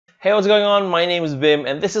Hey, what's going on? My name is Bim,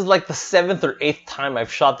 and this is like the 7th or 8th time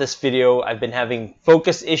I've shot this video. I've been having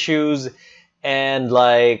focus issues and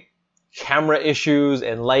like camera issues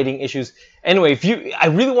and lighting issues. Anyway, I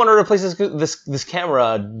really want to replace this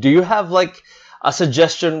camera. Do you have like a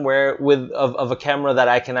suggestion of a camera that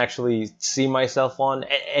I can actually see myself on?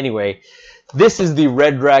 Anyway, this is the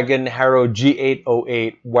Redragon Harrow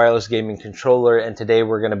G808 wireless gaming controller, and today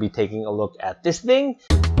we're going to be taking a look at this thing.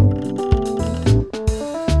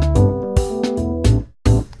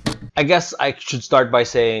 I guess I should start by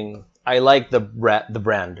saying I like the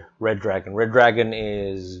brand Redragon. Redragon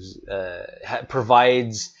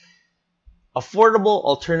provides affordable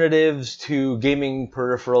alternatives to gaming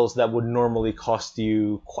peripherals that would normally cost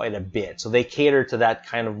you quite a bit. So they cater to that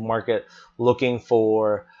kind of market looking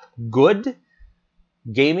for good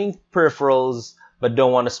gaming peripherals but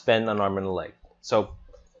don't want to spend an arm and a leg. So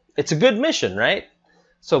it's a good mission, right?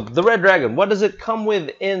 So the Redragon, what does it come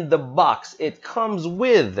with in the box? It comes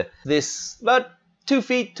with this about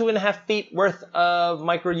 2.5 feet worth of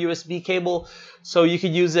micro USB cable, so you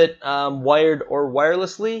could use it wired or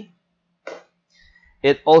wirelessly.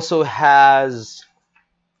 It also has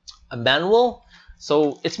a manual,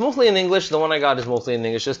 so it's mostly in English. The one I got is mostly in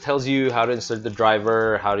English. Just tells you how to insert the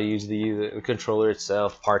driver, how to use the controller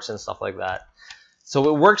itself, parts and stuff like that.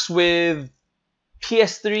 So it works with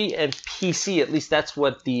PS3 and PC, at least that's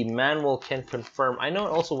what the manual can confirm. I know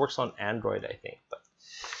it also works on Android, I think, but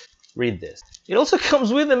read this. It also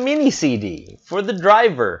comes with a mini CD for the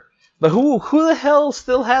driver. But who the hell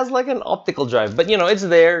still has like an optical drive? But you know, it's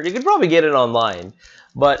there. You could probably get it online,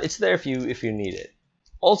 but it's there if you need it.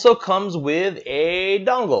 Also comes with a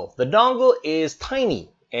dongle. The dongle is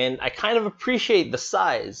tiny, and I kind of appreciate the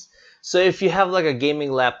size. So if you have like a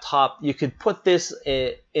gaming laptop, you could put this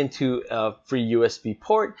into a free USB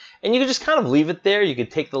port, and you could just kind of leave it there. You could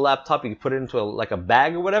take the laptop, you could put it into like a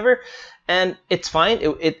bag or whatever, and it's fine.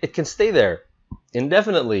 It can stay there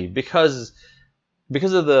indefinitely because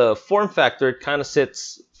of the form factor. It kind of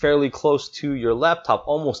sits fairly close to your laptop,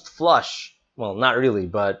 almost flush. Well, not really,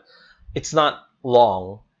 but it's not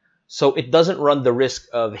long, so it doesn't run the risk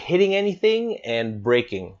of hitting anything and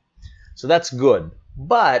breaking. So that's good,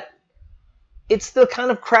 but it's still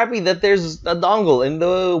kind of crappy that there's a dongle in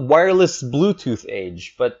the wireless Bluetooth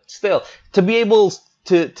age. But still, to be able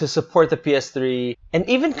to support the PS3, and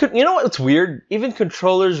even, you know what's weird? Even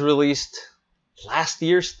controllers released last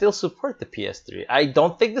year still support the PS3. I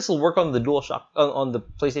don't think this will work on the DualShock on the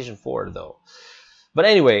PlayStation 4 though. But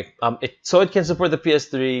anyway, so it can support the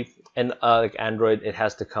PS3 and like Android, it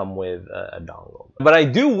has to come with a dongle. But I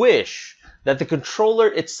do wish that the controller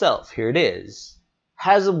itself, here it is,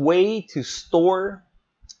 has a way to store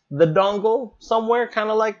the dongle somewhere, kind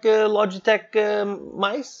of like Logitech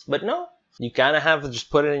mice. But no, you kind of have to just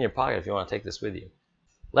put it in your pocket if you want to take this with you.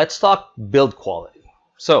 Let's talk build quality.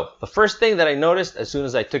 So the first thing that I noticed as soon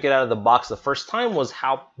as I took it out of the box the first time was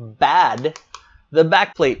how bad the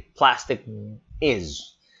backplate plastic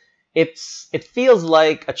is. It feels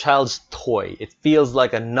like a child's toy. It feels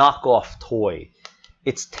like a knockoff toy.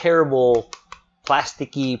 It's terrible,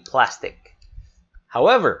 plasticky plastic.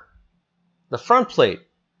 However, the front plate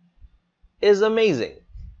is amazing.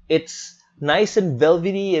 It's nice and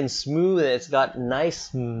velvety and smooth, and it's got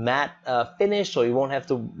nice matte finish, so you won't have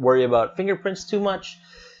to worry about fingerprints too much.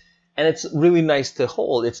 And it's really nice to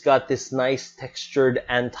hold. It's got this nice textured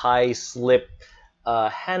anti-slip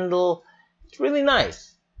handle. It's really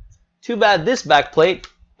nice. Too bad this back plate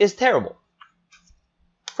is terrible.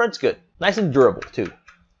 Front's good. Nice and durable too.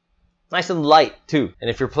 Nice and light too. And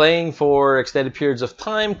if you're playing for extended periods of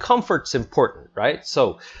time, comfort's important, right?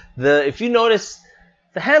 So if you notice,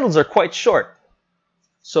 the handles are quite short.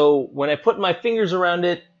 So when I put my fingers around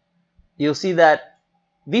it, you'll see that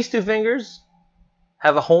these two fingers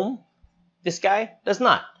have a home. This guy does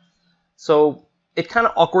not. So it kind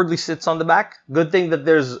of awkwardly sits on the back. Good thing that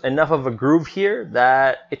there's enough of a groove here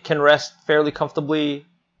that it can rest fairly comfortably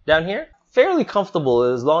down here. Fairly comfortable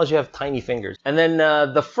as long as you have tiny fingers. And then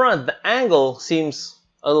the front, the angle seems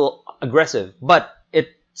a little aggressive, but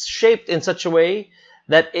it's shaped in such a way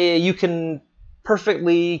that you can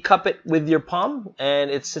perfectly cup it with your palm, and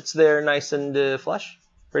it sits there nice and flush.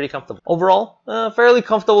 Pretty comfortable. Overall, fairly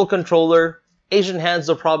comfortable controller. Asian hands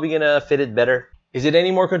are probably gonna fit it better. Is it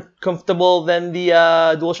any more comfortable than the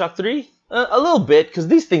DualShock 3? A little bit, because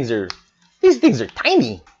these things are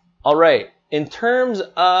tiny. All right. In terms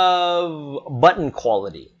of button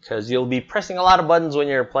quality, because you'll be pressing a lot of buttons when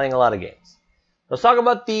you're playing a lot of games. Let's talk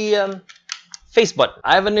about the face button.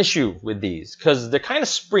 I have an issue with these because they're kind of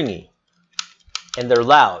springy and they're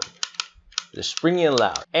loud. They're springy and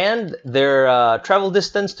loud. And their travel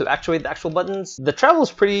distance to actuate the actual buttons, the travel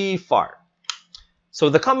is pretty far. So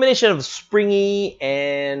the combination of springy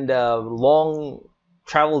and long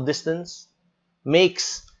travel distance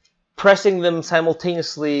makes pressing them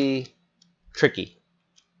simultaneously tricky.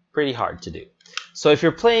 Pretty hard to do. So if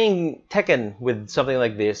you're playing Tekken with something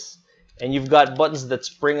like this, and you've got buttons that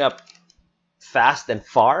spring up fast and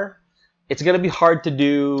far, it's going to be hard to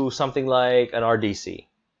do something like an RDC,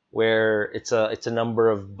 where it's a number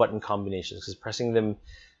of button combinations, because pressing them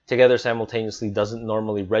together simultaneously doesn't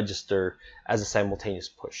normally register as a simultaneous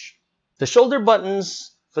push. The shoulder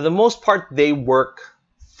buttons, for the most part, they work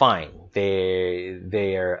fine.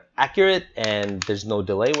 They are accurate and there's no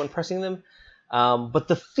delay when pressing them. But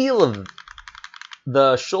the feel of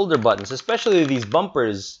the shoulder buttons, especially these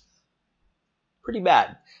bumpers, pretty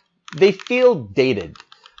bad. They feel dated.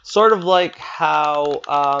 Sort of like how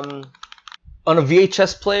on a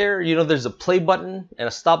VHS player, you know, there's a play button and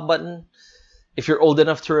a stop button. If you're old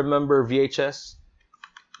enough to remember VHS,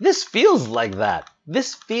 this feels like that.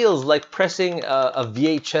 This feels like pressing a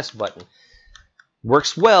VHS button.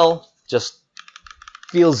 Works well, just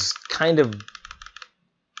feels kind of...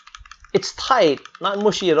 It's tight, not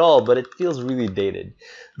mushy at all, but it feels really dated.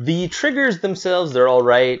 The triggers themselves, they're all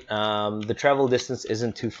right. The travel distance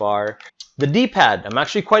isn't too far. The D-pad, I'm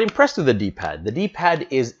actually quite impressed with the D-pad. The D-pad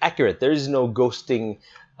is accurate. There is no ghosting,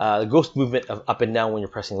 ghost movement of up and down when you're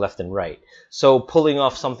pressing left and right. So pulling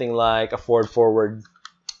off something like a forward-forward,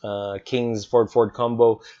 King's forward-forward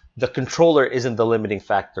combo, the controller isn't the limiting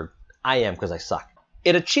factor. I am, because I suck.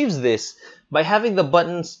 It achieves this by having the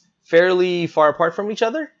buttons fairly far apart from each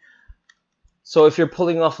other. So if you're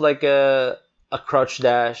pulling off like a crouch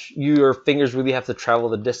dash, your fingers really have to travel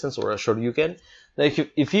the distance, or a Shoryuken. Now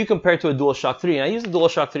if you compare it to a DualShock 3, and I use the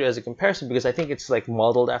DualShock 3 as a comparison because I think it's like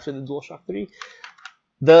modeled after the DualShock 3,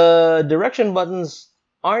 the direction buttons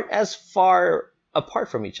aren't as far apart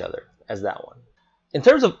from each other as that one. In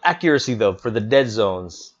terms of accuracy though, for the dead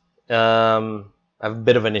zones, I have a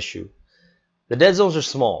bit of an issue. The dead zones are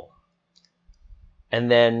small. And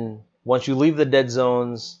then once you leave the dead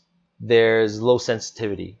zones, there's low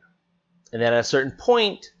sensitivity. And then at a certain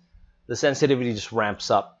point, the sensitivity just ramps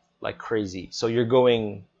up like crazy. So you're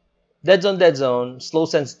going dead zone, slow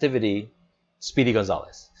sensitivity, Speedy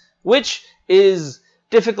Gonzalez. Which is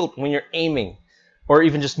difficult when you're aiming, or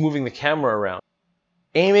even just moving the camera around.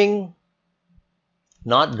 Aiming,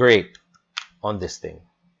 not great on this thing.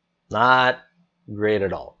 Not great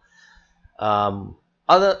at all.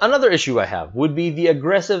 Another issue I have would be the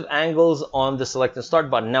aggressive angles on the select and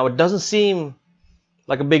start button. Now, it doesn't seem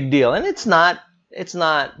like a big deal, and it's not,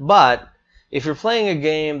 but if you're playing a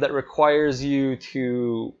game that requires you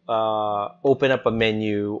to open up a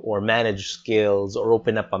menu or manage skills or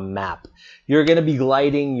open up a map, you're going to be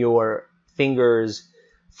gliding your fingers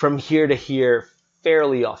from here to here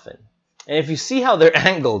fairly often. And if you see how they're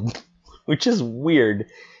angled, which is weird,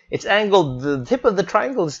 it's angled, the tip of the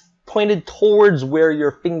triangle is pointed towards where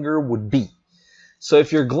your finger would be. So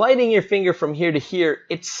if you're gliding your finger from here to here,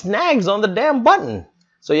 it snags on the damn button.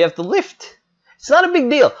 So you have to lift. It's not a big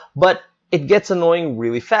deal, but it gets annoying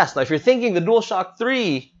really fast. Now, if you're thinking the DualShock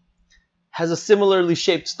 3 has a similarly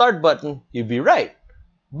shaped start button, you'd be right.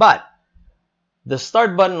 But the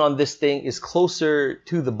start button on this thing is closer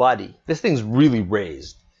to the body. This thing's really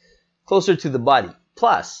raised. Closer to the body.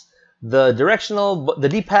 Plus, the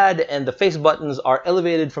D-pad and the face buttons are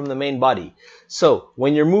elevated from the main body. So,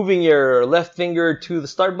 when you're moving your left finger to the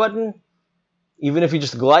start button, even if you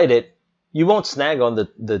just glide it, you won't snag on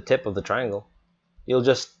the tip of the triangle. You'll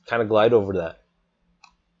just kind of glide over that.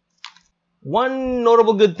 One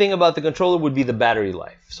notable good thing about the controller would be the battery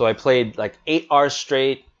life. So I played like 8 hours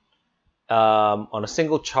straight on a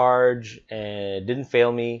single charge, and it didn't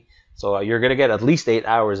fail me. So you're going to get at least 8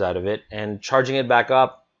 hours out of it. And charging it back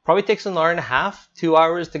up probably takes an hour and a half, 2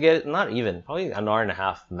 hours to get it. Not even, probably an hour and a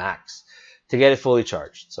half max to get it fully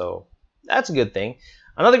charged. So that's a good thing.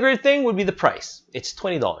 Another great thing would be the price. It's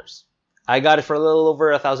 $20. I got it for a little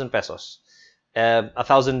over 1,000 pesos.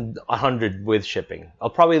 1,100 with shipping. I'll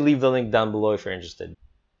probably leave the link down below if you're interested.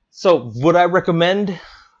 So, would I recommend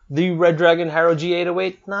the Redragon Harrow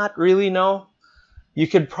G808? Not really, no. You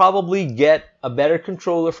could probably get a better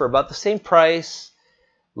controller for about the same price.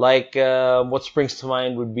 Like, what springs to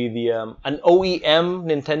mind would be the an OEM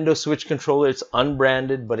Nintendo Switch controller. It's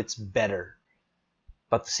unbranded, but it's better.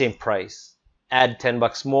 About the same price. Add 10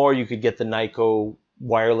 bucks more, you could get the Nyko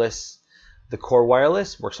wireless. The Core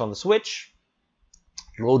wireless works on the Switch.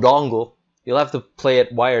 Low dongle. You'll have to play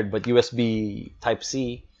it wired, but USB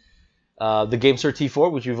Type-C. The GameSir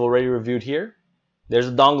T4, which we've already reviewed here. There's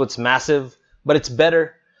a dongle. It's massive, but it's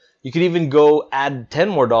better. You could even go add $10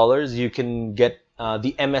 more. You can get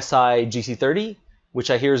the MSI GC30, which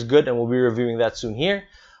I hear is good, and we'll be reviewing that soon here.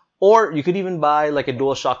 Or you could even buy like a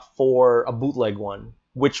DualShock 4, a bootleg one,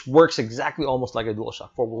 which works exactly almost like a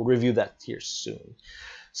DualShock 4. We'll review that here soon.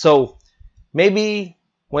 So maybe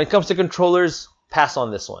when it comes to controllers, pass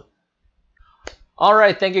on this one.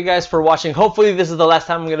 Alright, thank you guys for watching. Hopefully this is the last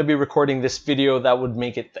time I'm going to be recording this video. That would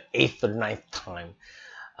make it the 8th or 9th time.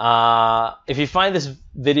 If you find this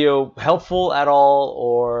video helpful at all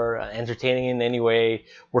or entertaining in any way,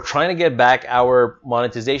 we're trying to get back our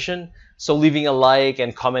monetization. So leaving a like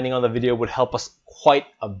and commenting on the video would help us quite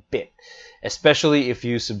a bit, especially if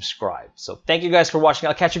you subscribe. So thank you guys for watching.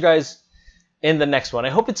 I'll catch you guys in the next one.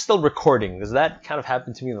 I hope it's still recording, because that kind of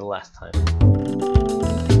happened to me the last time.